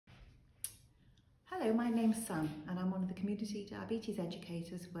Hello, my name's Sam and I'm one of the community diabetes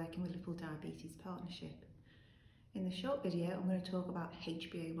educators working with Liverpool Diabetes Partnership. In this short video I'm going to talk about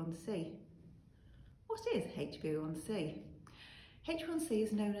HbA1c. What is HbA1c? HbA1c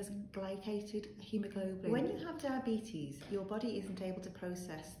is known as glycated hemoglobin. When you have diabetes, your body isn't able to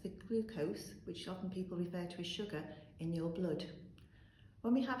process the glucose, which often people refer to as sugar, in your blood.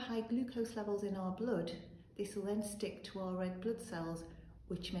 When we have high glucose levels in our blood, this will then stick to our red blood cells,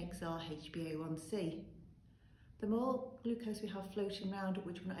 which makes our HbA1c. The more glucose we have floating around,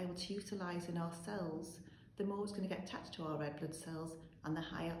 which we're not able to utilise in our cells, the more it's going to get attached to our red blood cells and the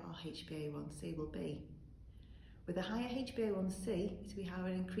higher our HbA1c will be. With a higher HbA1c, we have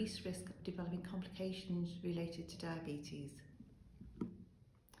an increased risk of developing complications related to diabetes.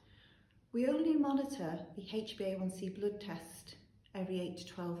 We only monitor the HbA1c blood test every 8 to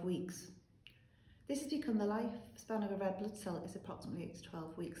 12 weeks. This has become the lifespan of a red blood cell is approximately 8 to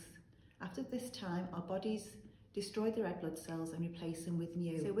 12 weeks. After this time, our bodies destroy the red blood cells and replace them with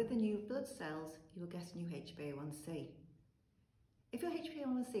new. So with the new blood cells, you will get a new HbA1c. If your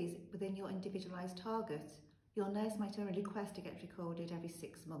HbA1c is within your individualised target, your nurse might only request to get recorded every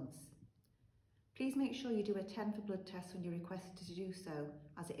 6 months. Please make sure you do attend for blood tests when you're requested to do so,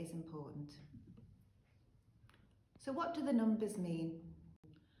 as it is important. So what do the numbers mean?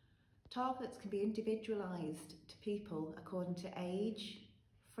 Targets can be individualised to people according to age,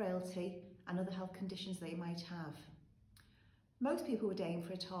 frailty and other health conditions they might have. Most people would aim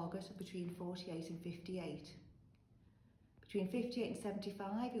for a target of between 48 and 58. Between 58 and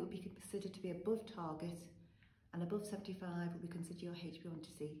 75 it would be considered to be above target, and above 75 would be considered your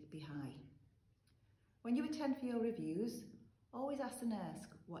HbA1c to be high. When you attend for your reviews, always ask the nurse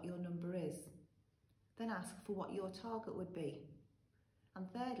what your number is. Then ask for what your target would be. And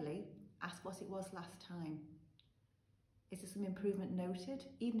thirdly, ask what it was last time. Is there some improvement noted?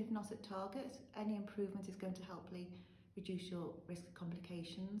 Even if not at target, any improvement is going to help reduce your risk of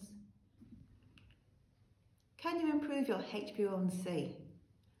complications. Can you improve your HbA1c?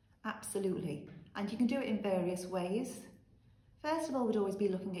 Absolutely, and you can do it in various ways. First of all, we'd always be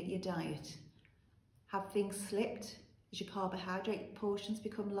looking at your diet. Have things slipped? As your carbohydrate portions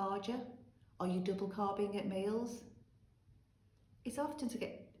become larger? Are you double carbing at meals? It's often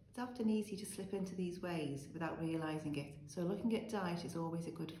easy to slip into these ways without realising it, so looking at diet is always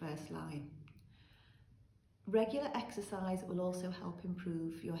a good first line. Regular exercise will also help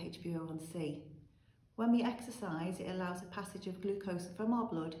improve your HbA1c. When we exercise, it allows a passage of glucose from our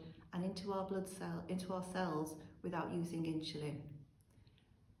blood and into our cells without using insulin.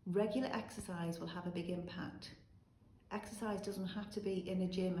 Regular exercise will have a big impact. Exercise doesn't have to be in a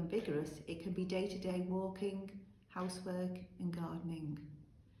gym and vigorous, it can be day-to-day walking, housework and gardening.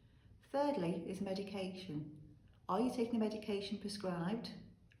 Thirdly is medication. Are you taking the medication prescribed?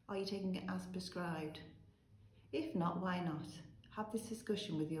 Are you taking it as prescribed? If not, why not? Have this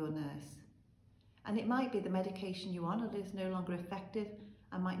discussion with your nurse. And it might be the medication you're on is no longer effective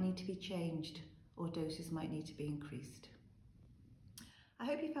and might need to be changed, or doses might need to be increased. I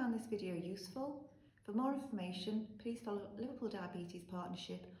hope you found this video useful. For more information, please follow Liverpool Diabetes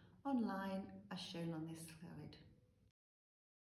Partnership online as shown on this slide.